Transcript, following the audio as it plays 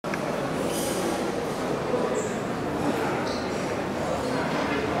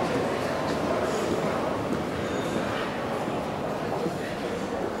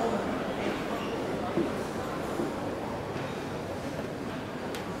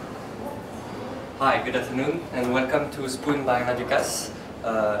Hi, good afternoon and welcome to Spoon by Alain Ducasse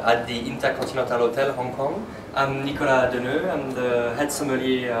at the InterContinental Hotel Hong Kong. I'm Nicolas Deneux, I'm the head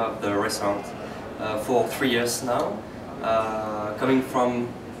sommelier of the restaurant for 3 years now, coming from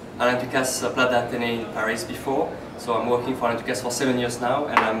Alain Ducasse Place d'Athénée in Paris before. So I'm working for Alain Ducasse for 7 years now,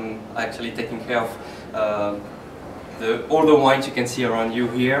 and I'm actually taking care of all the wines you can see around you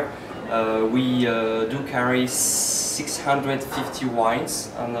here. We do carry 650 wines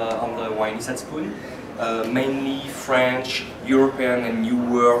on the wine list at Spoon, mainly French, European and New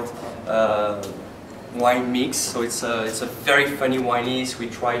World wine mix. So it's a very funny wine list. We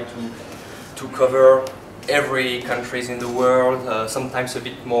try to cover every countries in the world, sometimes a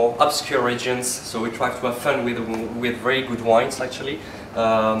bit more obscure regions. So we try to have fun with very good wines actually.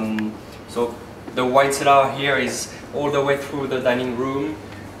 So the wine cellar here is all the way through the dining room.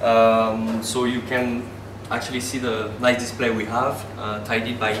 So you can actually see the nice display we have,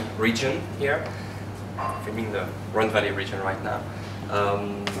 tidied by region here. Filming the Rhone Valley region right now.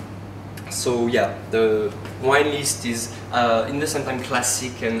 So yeah, the wine list is in the same time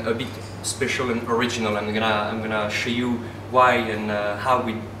classic and a bit special and original. I'm gonna show you why and how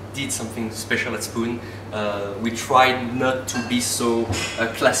we did something special at Spoon. We tried not to be so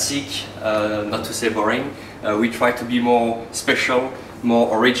classic, not to say boring. We try to be more special,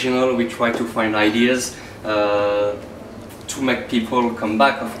 more original. We try to find ideas to make people come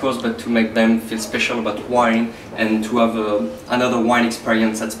back, of course, but to make them feel special about wine and to have another wine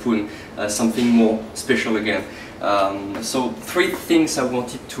experience at Spoon, something more special again. So 3 things I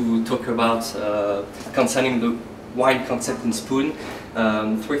wanted to talk about concerning the wine concept in Spoon.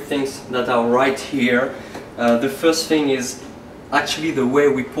 3 things that are right here. The first thing is actually the way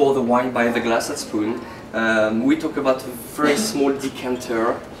we pour the wine by the glass at Spoon. We talk about a very small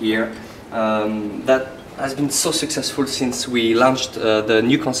decanter here that has been so successful since we launched the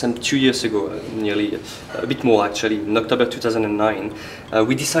new concept 2 years ago, nearly a bit more actually, in October 2009.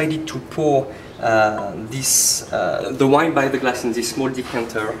 We decided to pour the wine by the glass in this small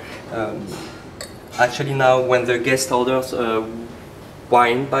decanter. Actually now when the guest orders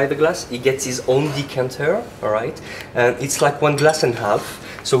wine by the glass, he gets his own decanter, alright? And it's like 1.5 glasses.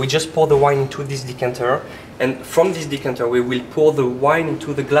 So we just pour the wine into this decanter, and from this decanter we will pour the wine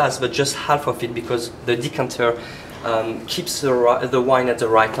into the glass, but just half of it, because the decanter keeps the wine at the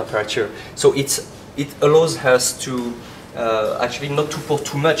right temperature. So it allows us to actually not to pour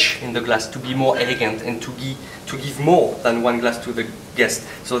too much in the glass, to be more elegant and to give more than 1 glass to the guest.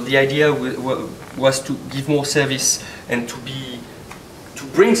 So the idea was to give more service and to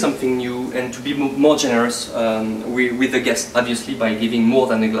bring something new and to be more generous with the guest, obviously by giving more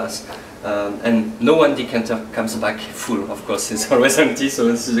than a glass. And no one decanter comes back full, of course, it's always empty,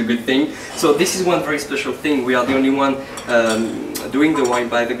 so this is a good thing. So this is one very special thing. We are the only one doing the wine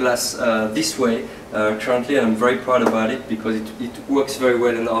by the glass this way currently, and I'm very proud about it because it works very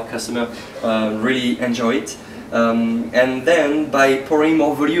well and our customer really enjoy it. And then by pouring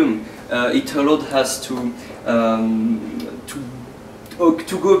more volume, it allowed us to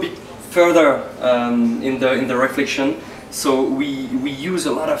go a bit further in the reflection. So we use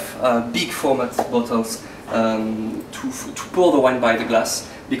a lot of big format bottles to pour the wine by the glass,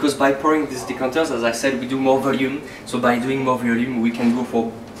 because by pouring these decanters, as I said, we do more volume. So by doing more volume, we can go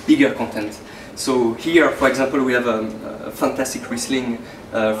for bigger content. So here, for example, we have a fantastic Riesling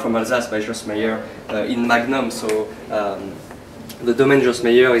from Alsace by Jost Meyer in Magnum. So the domain Jost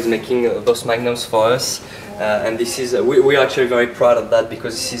Meyer is making those magnums for us. And this is we are actually very proud of that,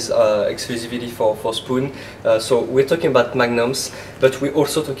 because this is exclusivity for Spoon. So we're talking about magnums, but we're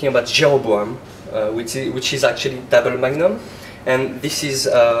also talking about Jéroboam, which is actually double magnum. And this is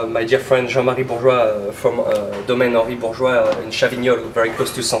my dear friend Jean-Marie Bourgeois from domaine Henri Bourgeois in Chavignol, very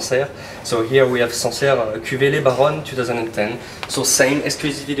close to Sancerre. So here we have Sancerre Cuvée Les Baronnes 2010. So same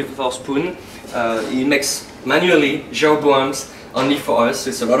exclusivity for Spoon. He makes manually Jéroboams only for us. So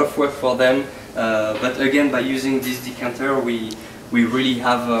it's a lot of work for them. But again, by using this decanter, we really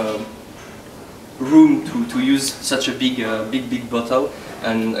have room to use such a big bottle.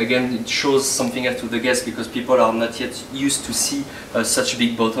 And again, it shows something else to the guests, because people are not yet used to see such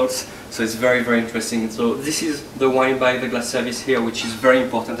big bottles. So it's very interesting. So this is the wine by the glass service here, which is very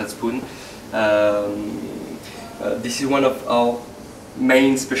important at Spoon. This is one of our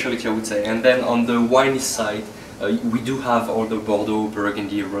main specialty, I would say. And then on the wine side, we do have all the Bordeaux,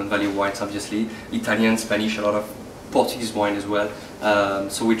 Burgundy, Rhone Valley wines, obviously, Italian, Spanish, a lot of Portuguese wine as well.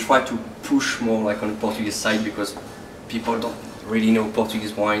 So we try to push more like on the Portuguese side, because people don't really know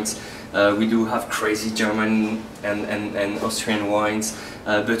Portuguese wines. We do have crazy German and Austrian wines.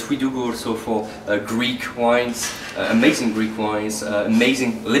 but we do go also for Greek wines, amazing Greek wines,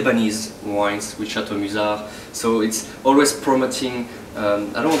 amazing Lebanese wines with Chateau Musard. So it's always promoting, I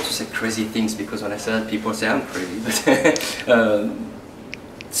don't want to say crazy things, because when I say that people say I'm crazy, but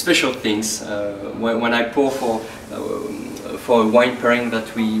special things. When I pour for a wine pairing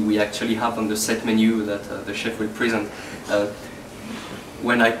that we actually have on the set menu that the chef will present,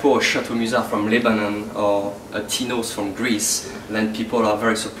 when I pour a Chateau Musard from Lebanon or a Tinos from Greece, then people are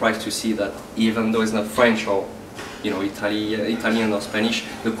very surprised to see that even though it's not French or Italian or Spanish,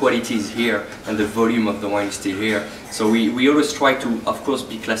 the quality is here and the volume of the wine is still here. So we always try to, of course,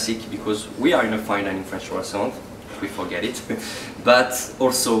 be classic, because we are in a fine dining French restaurant. We forget it, but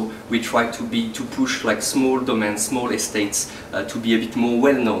also we try to push like small domains, small estates, to be a bit more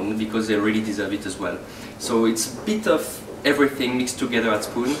well known, because they really deserve it as well. So it's a bit of everything mixed together at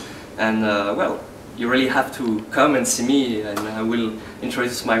Spoon, and well, you really have to come and see me, and I will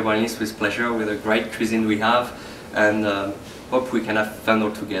introduce my wine list with pleasure, with a great cuisine we have, and hope we can have fun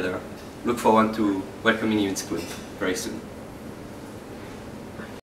all together. Look forward to welcoming you in Spoon very soon.